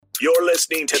You're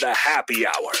listening to the Happy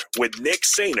Hour with Nick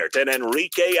Sainert and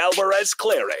Enrique Alvarez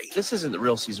Clary. This isn't the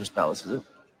real Caesar's Palace, is it?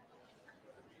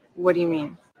 What do you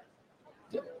mean?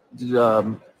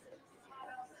 Did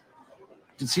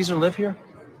Caesar live here?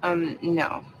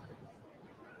 No.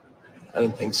 I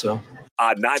didn't think so.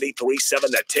 On 93.7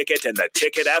 The Ticket and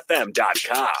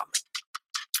theticketfm.com.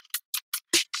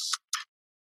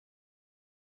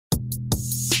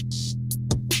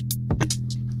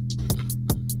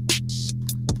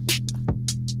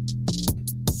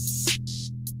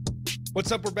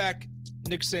 What's up? We're back.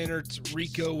 Nick Sainert,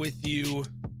 Rico with you.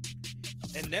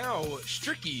 And now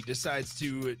Stricky decides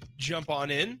to jump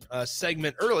on in a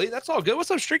segment early. That's all good.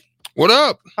 What's up, Stricky? What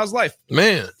up? How's life?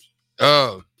 Man,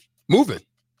 moving.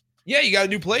 Yeah, you got a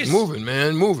new place. Moving,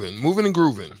 man. Moving and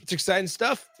grooving. It's exciting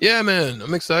stuff. Yeah, man.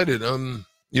 I'm excited.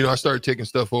 I started taking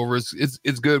stuff over.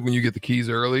 It's good when you get the keys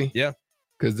early. Yeah.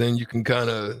 Because then you can kind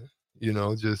of,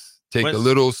 just take a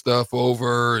little stuff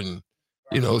over and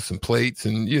some plates,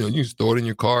 and you can throw it in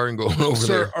your car and go over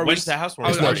there. When's the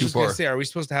housewarming? It's not too far. Are we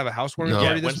supposed to have a housewarming No.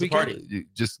 party When's this the weekend? party? You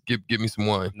just give me some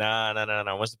wine. No.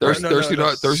 When's the party?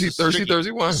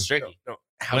 Thirsty wine. Stricky. No.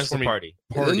 When's the party?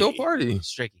 There's no party.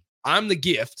 Stricky. I'm the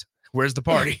gift. Where's the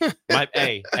party?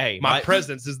 My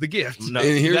presence is the gift. No, And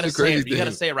here's you gotta the crazy say it. You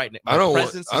gotta thing. say it right now. I don't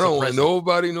want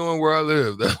nobody knowing where I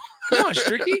live. Come on,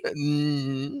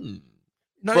 Stricky.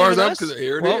 As far as I'm concerned,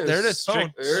 There it is.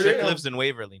 Strick There it is. lives in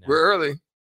Waverly now. We're early. No,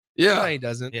 Yeah. he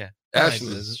doesn't. Yeah.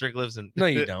 Ashland. Strick lives in. No,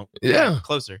 you don't. Yeah.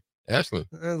 Closer. Ashland.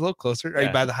 A little closer. Are you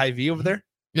Yeah. by the Hy-Vee over there?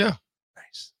 Yeah.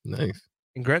 Nice. Nice.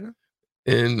 In Gretna?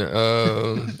 In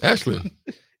Ashland.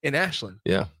 In Ashland.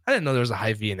 Yeah. I didn't know there was a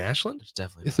Hy-Vee in Ashland. It's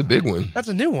definitely. It's a big one. That's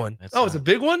a new one. That's It's a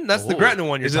big one? That's the Oh. Gretna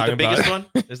one you're Is it the talking about. biggest one?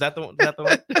 Is that the one? Is that the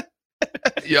one?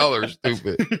 Y'all are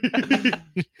stupid.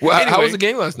 Well, how Anyway. was the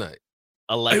game last night?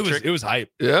 Electric. It was hype.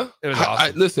 Yeah. It was I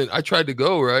awesome. listen, I tried to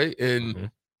go, right? And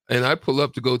Mhm. and I pull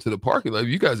up to go to the parking lot.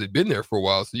 You guys had been there for a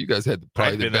while, so you guys had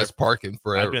probably the been there best parking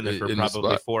forever. I've been there for in the probably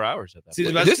spot. 4 hours at that See, the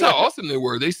point. best This is how part- awesome they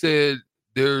were. They said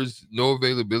there's no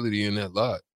availability in that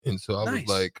lot. And so I Nice. was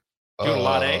like, Go to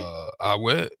lot A? I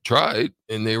went, tried,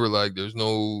 and they were like, there's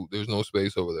no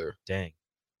space over there. Dang.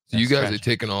 So you That's guys tragic. had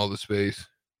taken all the space.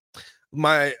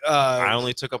 My I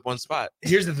only took up one spot.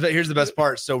 here's the best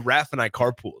part. So Raph and I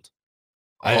carpooled.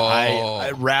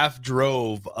 Raph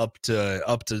drove up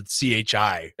to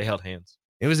CHI. They held hands.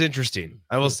 It was interesting.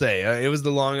 I will say it was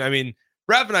the long. I mean,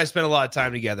 Raph and I spent a lot of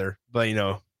time together, but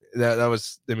that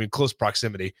was close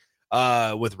proximity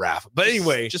with Raph. But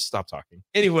anyway, Just stop talking.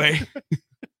 anyway,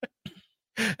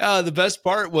 the best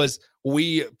part was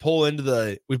we pull into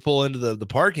the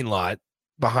parking lot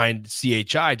behind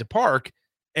CHI to park,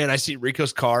 and I see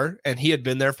Rico's car, and he had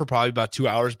been there for probably about 2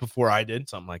 hours before I did.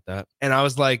 Something like that. And I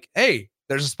was like, hey,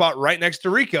 there's a spot right next to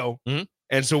Rico. Mhm.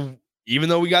 And so even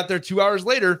though we got there 2 hours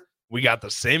later, we got the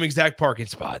same exact parking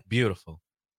spot. Beautiful.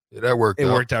 Yeah, that worked It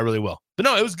out. worked out really well. But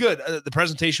no, it was good. The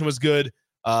presentation was good.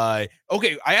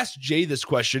 Okay, I asked Jay this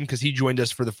question because he joined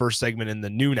us for the first segment in the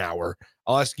noon hour.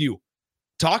 I'll ask you.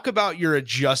 Talk about your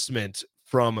adjustment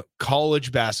from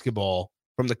college basketball,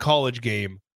 from the college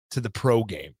game to the pro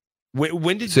game.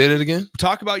 When did Say that again?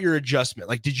 talk about your adjustment?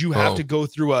 Like, did you have Oh. to go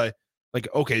through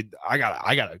okay, I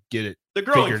gotta get it. The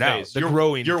growing Figured out. phase. The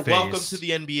growing You're phase. welcome to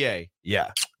the NBA.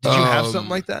 Yeah. Did you have something Um,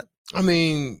 like that? I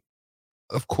mean,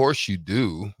 of course you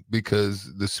do,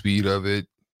 because the speed of it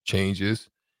changes.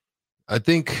 I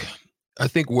think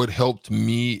what helped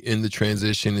me in the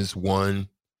transition is one,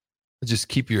 just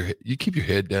keep your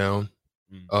head down.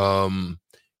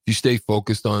 You stay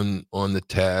focused on the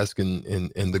task and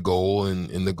the goal,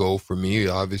 and the goal for me,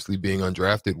 obviously being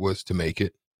undrafted, was to make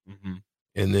it.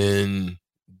 And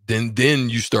then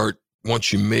you start,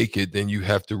 once you make it, then you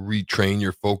have to retrain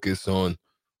your focus on,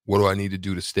 what do I need to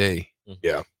do to stay?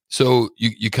 Yeah. So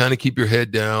you kind of keep your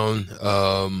head down.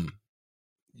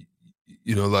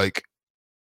 Like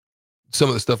some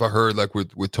of the stuff I heard, like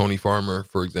with Tony Farmer,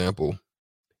 for example,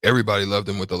 everybody loved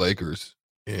him with the Lakers.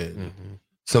 And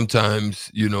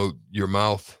sometimes, your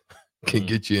mouth can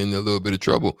get you in a little bit of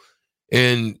trouble.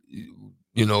 And,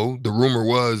 the rumor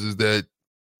is that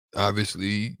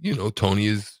obviously, Tony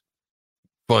is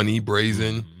funny,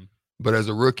 brazen, but as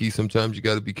a rookie, sometimes you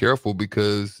got to be careful,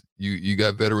 because you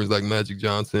got veterans like Magic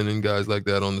Johnson and guys like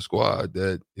that on the squad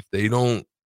that if they don't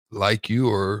like you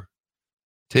or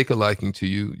take a liking to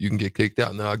you, you can get kicked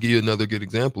out. Now, I'll give you another good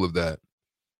example of that.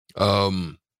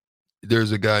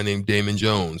 There's a guy named Damon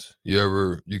Jones.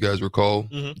 You guys recall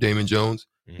Damon Jones?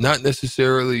 Not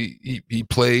necessarily, he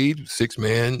played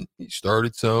 6-man, he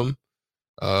started some,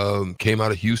 came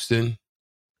out of Houston,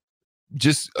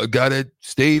 just a guy that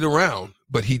stayed around,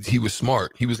 but he was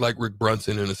smart. He was like Rick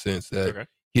Brunson in a sense that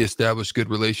he established good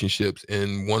relationships.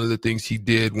 And one of the things he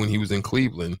did when he was in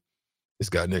Cleveland is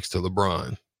got next to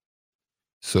LeBron.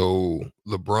 So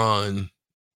LeBron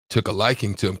took a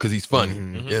liking to him because he's funny.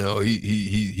 Mhm. You know,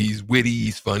 he's witty,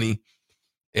 he's funny.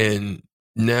 And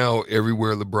now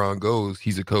everywhere LeBron goes,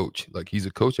 he's a coach. Like, he's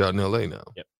a coach out in LA now.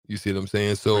 Yep. You see what I'm saying?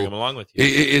 Bring So him along with you.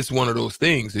 it's one of those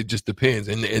things. It just depends.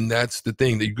 And that's the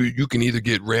thing, that you can either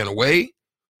get ran away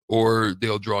or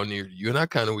they'll draw near to you. And I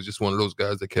kind of was just one of those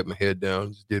guys that kept my head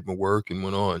down, just did my work and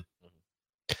went on.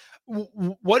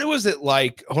 What was it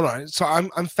like? Hold on. So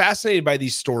I'm fascinated by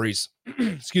these stories.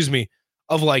 Excuse me.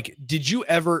 Of like, did you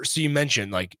ever? So you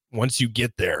mentioned like, once you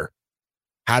get there,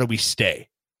 how do we stay?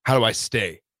 How do I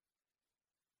stay?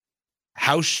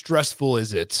 How stressful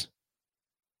is it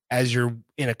as you're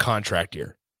in a contract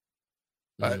year?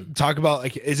 Talk about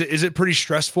like, is it pretty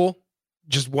stressful?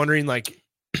 Just wondering, like,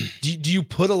 do you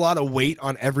put a lot of weight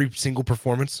on every single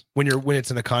performance when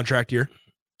it's in a contract year?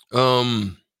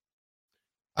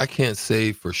 I can't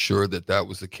say for sure that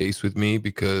was the case with me,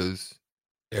 because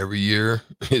every year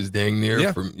is dang near.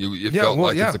 Yeah. It felt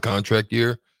like it's a contract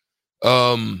year.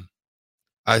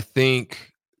 I think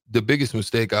the biggest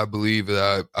mistake I believe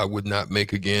that I would not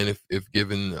make again, if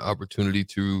given the opportunity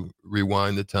to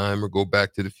rewind the time or go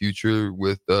back to the future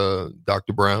with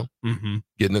Dr. Brown,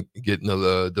 getting a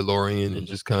DeLorean and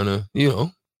just kind of,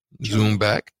 zoom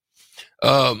back.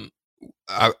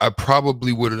 I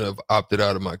probably wouldn't have opted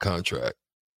out of my contract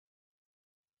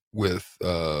with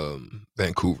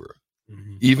Vancouver,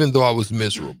 even though I was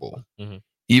miserable,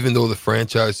 even though the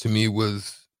franchise to me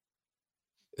was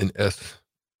an S.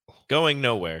 Going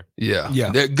nowhere. Yeah.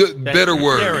 That good, better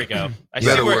word. There we go. I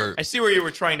see where you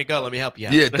were trying to go. Let me help you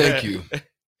out. Yeah, thank you.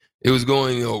 It was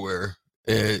going nowhere,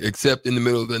 except in the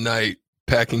middle of the night,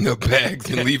 packing up bags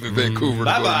and leaving Vancouver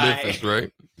to go to Memphis,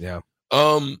 right? Yeah.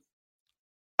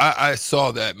 I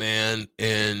saw that, man,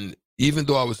 and even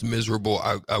though I was miserable,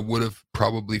 I would have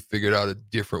probably figured out a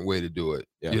different way to do it,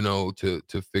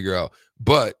 to figure out.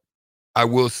 But I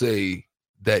will say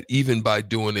that even by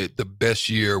doing it,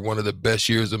 one of the best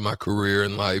years of my career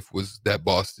in life was that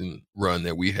Boston run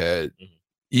that we had,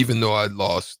 even though I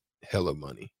lost hella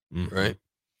money, right?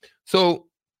 So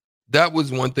that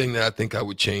was one thing that I think I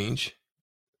would change.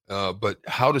 But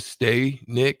how to stay,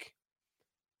 Nick,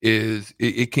 is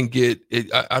it can get it.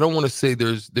 I don't want to say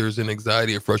there's an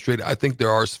anxiety or frustration. I think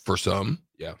there are for some.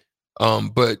 Yeah.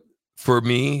 But for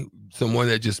me, someone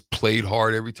that just played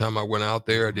hard every time I went out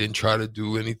there, I didn't try to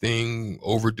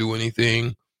overdo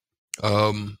anything.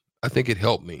 I think it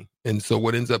helped me. And so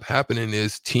what ends up happening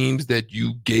is teams that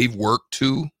you gave work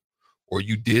to, or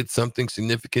you did something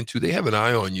significant to, they have an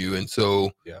eye on you. And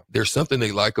so there's something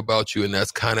they like about you. And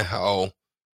that's kind of how,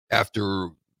 after,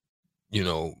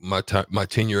 my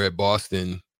tenure at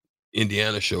Boston,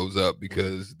 Indiana shows up,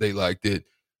 because they liked it.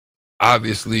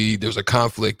 Obviously, there's a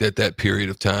conflict at that period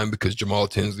of time because Jamal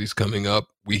Tinsley's coming up.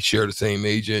 We share the same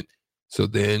agent. So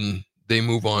then they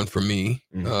move on from me,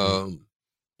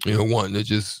 wanting to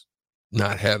just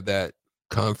not have that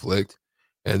conflict.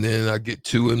 And then I get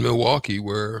 2 in Milwaukee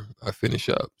where I finish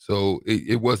up. So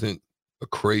it wasn't a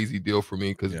crazy deal for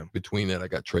me, because between that, I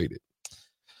got traded.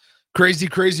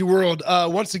 Crazy world.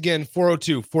 Once again,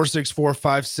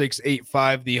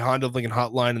 402-464-5685, the Honda of Lincoln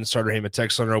hotline and the Starter Heyman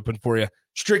text line are open for you.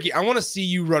 Stricky, I want to see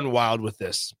you run wild with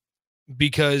this,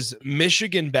 because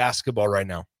Michigan basketball right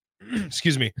now,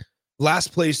 excuse me,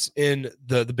 last place in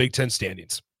the Big Ten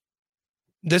standings.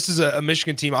 This is a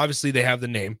Michigan team. Obviously, they have the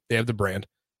name, they have the brand.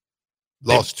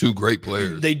 Lost 2 great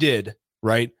players. They did,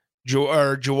 right?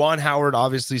 Juwan Howard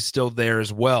obviously still there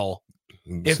as well.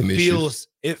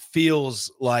 It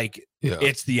feels like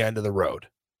it's the end of the road.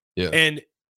 Yeah. And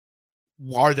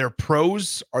are there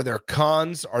pros? Are there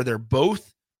cons? Are there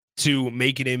both to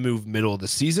making a move middle of the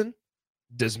season?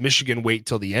 Does Michigan wait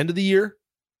till the end of the year?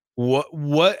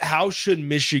 How should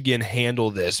Michigan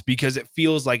handle this? Because it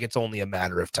feels like it's only a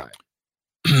matter of time.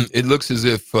 It looks as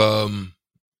if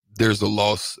there's a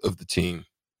loss of the team.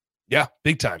 Yeah,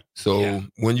 big time. So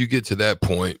when you get to that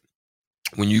point,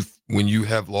 when you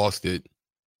have lost it,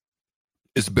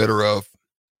 it's better off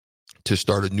to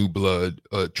start a new blood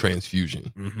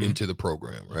transfusion into the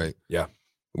program, right? Yeah.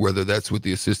 Whether that's with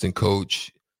the assistant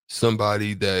coach,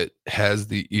 somebody that has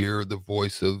the ear, the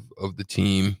voice of the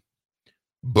team,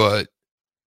 but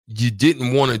you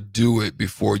didn't want to do it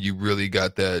before you really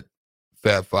got that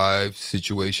Fab Five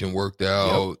situation worked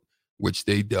out, which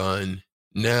they done.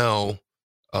 Now,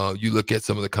 you look at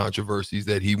some of the controversies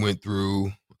that he went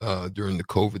through during the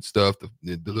COVID stuff,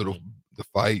 the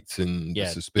fights and the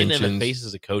suspensions. In the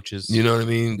faces of coaches. You know what I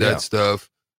mean? That stuff.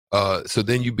 So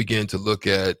then you begin to look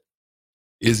at,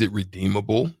 is it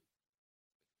redeemable?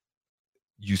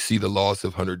 you see the loss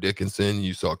of Hunter Dickinson.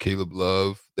 You saw Caleb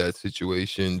Love. That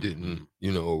situation didn't,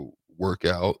 work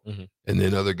out. Mm-hmm. And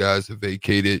then other guys have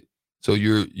vacated. So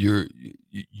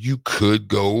you could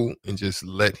go and just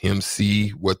let him see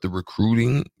what the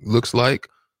recruiting looks like,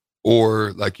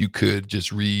 or like you could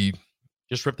just rip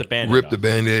the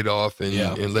Band-Aid off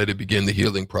and let it begin the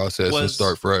healing process and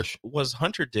start fresh. Was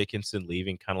Hunter Dickinson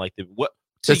leaving kind of like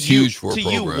that's huge for a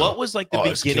program. you? What was like the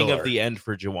beginning of the end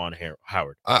for Juwan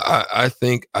Howard? I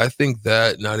think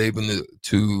that not able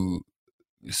to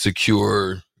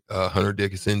secure Hunter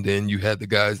Dickinson, then you had the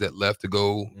guys that left to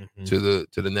go to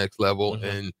the next level. Mm-hmm.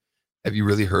 And have you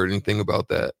really heard anything about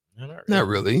that? Not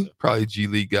really. Probably G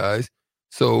League guys.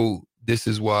 So this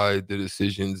is why the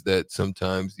decisions that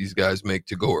sometimes these guys make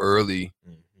to go early,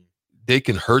 they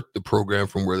can hurt the program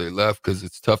from where they left, because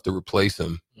it's tough to replace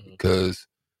them. Because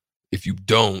if you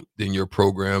don't, then your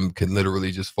program can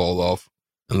literally just fall off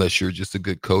unless you're just a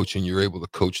good coach and you're able to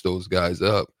coach those guys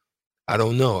up. I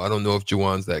don't know. I don't know if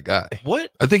Juwan's that guy.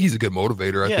 What? I think he's a good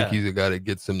motivator. I think he's a guy that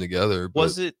gets them together. But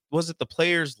was it the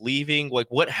players leaving? Like,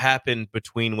 what happened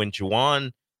between when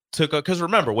Juwan took? Because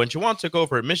remember, when Juwan took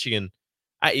over at Michigan,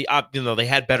 they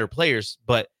had better players,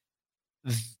 but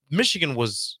Michigan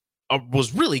was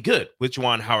really good with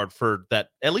Juwan Howard for that,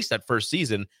 at least that first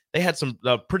season. They had some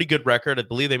pretty good record. I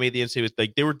believe they made the NCAA.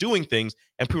 Like, they were doing things,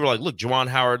 and people were like, "Look, Juwan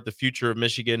Howard, the future of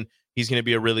Michigan. He's going to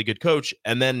be a really good coach."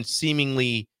 And then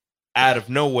seemingly out of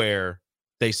nowhere,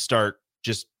 they start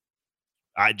just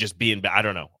being bad. I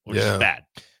don't know, just bad.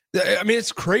 I mean,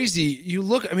 it's crazy. You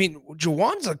look, I mean,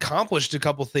 Juwan's accomplished a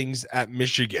couple things at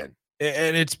Michigan,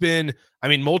 and it's been, I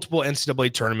mean, multiple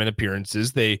NCAA tournament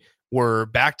appearances. They were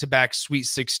back-to-back Sweet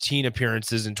 16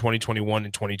 appearances in 2021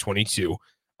 and 2022.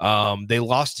 They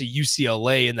lost to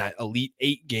UCLA in that Elite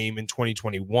 8 game in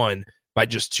 2021 by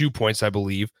just 2 points, I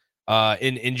believe.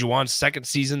 In Juwan's second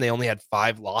season, they only had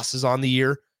 5 losses on the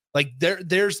year. Like,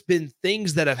 there's been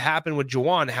things that have happened with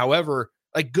Juwan, however,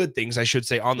 like good things, I should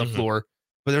say, on the floor.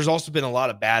 But there's also been a lot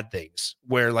of bad things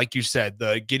where, like you said,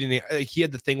 he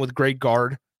had the thing with Greg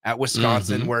Gard at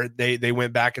Wisconsin where they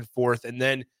went back and forth, and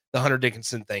then the Hunter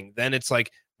Dickinson thing. Then it's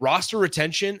like roster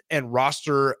retention and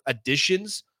roster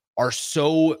additions are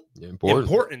so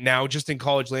important now, just in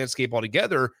college landscape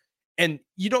altogether. And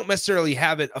you don't necessarily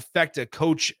have it affect a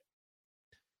coach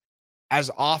as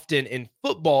often in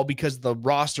football because the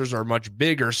rosters are much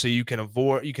bigger, so you can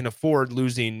afford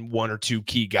losing 1 or 2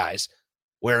 key guys.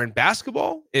 Where in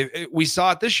basketball, we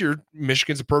saw it this year.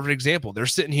 Michigan's a perfect example. They're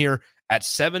sitting here at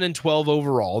 7-12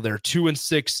 overall. They're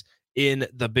 2-6 in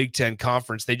the Big Ten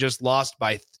Conference. They just lost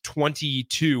by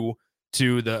 22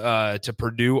 to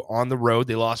Purdue on the road.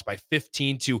 They lost by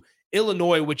 15 to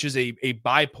Illinois, which is a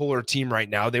bipolar team right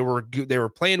now. They were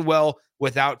playing well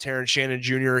without Terrence Shannon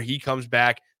Jr. He comes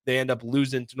back. They end up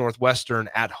losing to Northwestern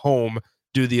at home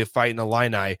due to the fight in the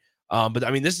Illini. But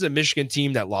I mean, this is a Michigan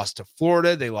team that lost to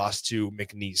Florida. They lost to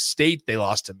McNeese State. They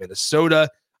lost to Minnesota.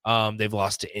 They've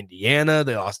lost to Indiana.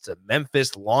 They lost to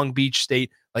Memphis, Long Beach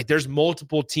State. Like, there's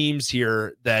multiple teams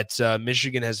here that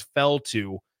Michigan has fell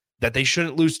to that they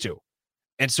shouldn't lose to.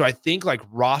 And so I think like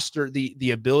roster,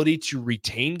 the ability to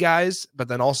retain guys, but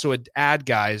then also add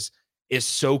guys is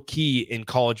so key in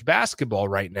college basketball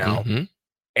right now.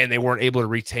 And they weren't able to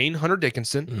retain Hunter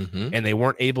Dickinson, and they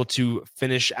weren't able to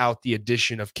finish out the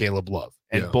addition of Caleb Love.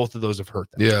 And both of those have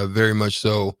hurt them. Yeah, very much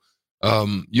so.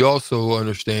 You also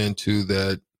understand, too,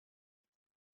 that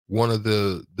one of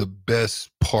the best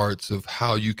parts of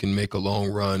how you can make a long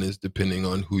run is depending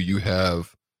on who you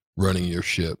have running your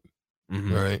ship,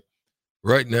 right?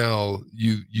 Right now,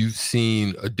 you've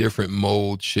seen a different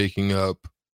mold shaking up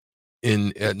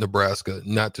at Nebraska.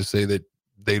 Not to say that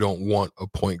they don't want a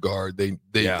point guard.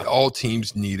 They all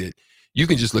teams need it. You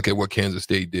can just look at what Kansas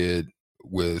State did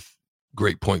with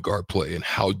great point guard play and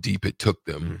how deep it took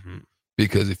them.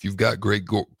 Because if you've got great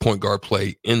point guard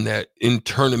play in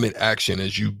tournament action,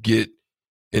 as you get,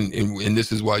 and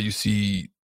this is why you see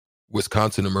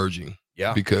Wisconsin emerging.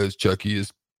 Yeah, because Chucky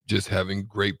is just having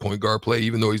great point guard play,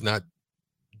 even though he's not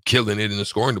killing it in the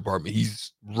scoring department.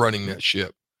 He's running that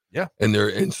ship. Yeah,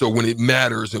 and so when it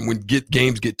matters and when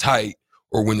games get tight,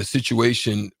 or when the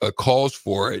situation calls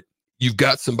for it, you've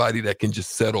got somebody that can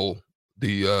just settle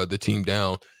the team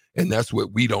down. And that's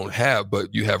what we don't have.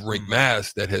 But you have Rick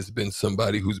Mass that has been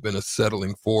somebody who's been a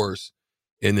settling force,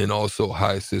 and then also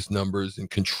high assist numbers and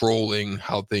controlling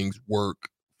how things work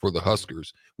for the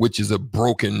Huskers, which is a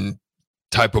broken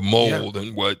type of mold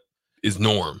and what is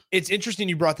norm. It's interesting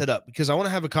you brought that up because I want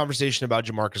to have a conversation about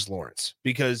Jamarcus Lawrence,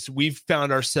 because we've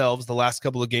found ourselves the last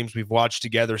couple of games we've watched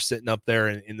together sitting up there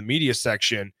in the media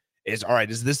section is, all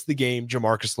right, is this the game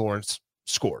Jamarcus Lawrence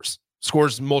scores?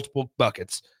 scores multiple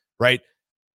buckets, right?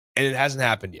 And it hasn't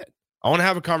happened yet. I want to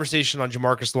have a conversation on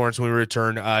Jamarcus Lawrence when we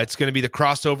return. It's going to be the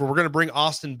crossover. We're going to bring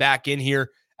Austin back in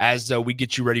here as we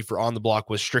get you ready for On the Block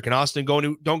with Strick and Austin.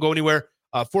 Don't go anywhere.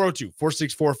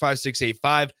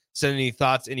 402-464-5685. Send any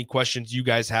thoughts, any questions you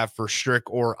guys have for Strick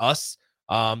or us.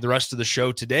 The rest of the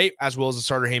show today, as well as the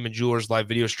Starter Heyman Jewelers live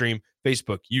video stream,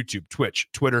 Facebook, YouTube, Twitch,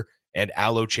 Twitter, and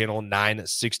Allo Channel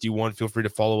 961. Feel free to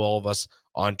follow all of us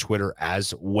on Twitter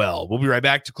as well. We'll be right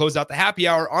back to close out the happy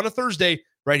hour on a Thursday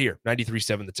right here,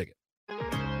 93.7 The Ticket.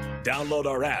 Download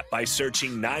our app by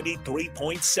searching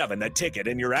 93.7 The Ticket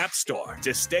in your app store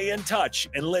to stay in touch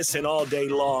and listen all day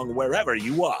long wherever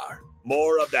you are.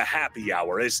 More of the happy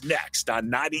hour is next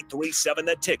on 93.7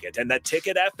 The Ticket and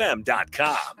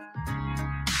theticketfm.com.